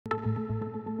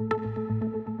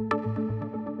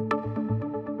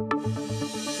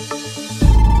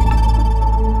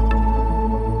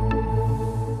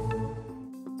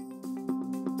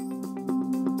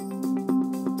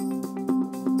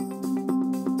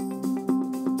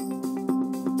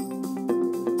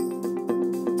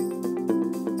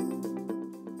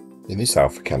this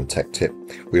ALPHACAM tech tip,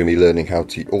 we're going to be learning how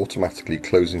to automatically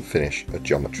close and finish a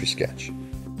geometry sketch.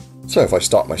 So if I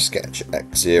start my sketch at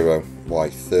X0,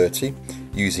 Y30,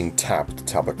 using tab to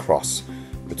tab across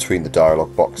between the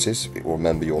dialog boxes, it will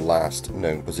remember your last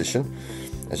known position.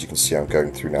 As you can see, I'm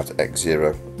going through now to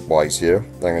X0,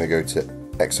 Y0, then I'm going to go to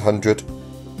X100,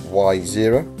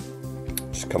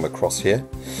 Y0, just come across here,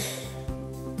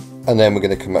 and then we're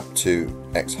going to come up to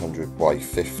X100,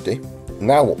 Y50.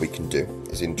 Now what we can do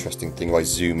is an interesting thing. If I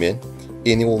zoom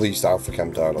in all these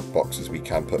ALPHACAM dialog boxes we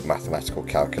can put mathematical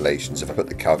calculations. If I put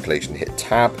the calculation, hit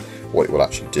tab, what it will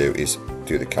actually do is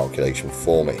do the calculation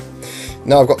for me.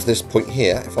 Now I've got to this point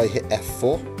here, if I hit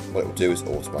F4, what it will do is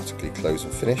automatically close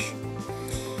and finish.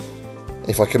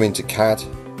 If I come into CAD,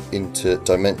 into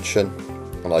dimension,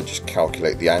 and I just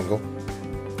calculate the angle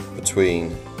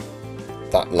between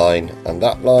that line and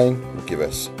that line, will give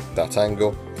us that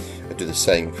angle. I do the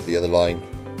same for the other line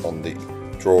on the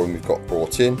drawing we've got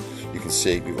brought in. You can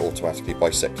see we've automatically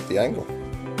bisected the angle.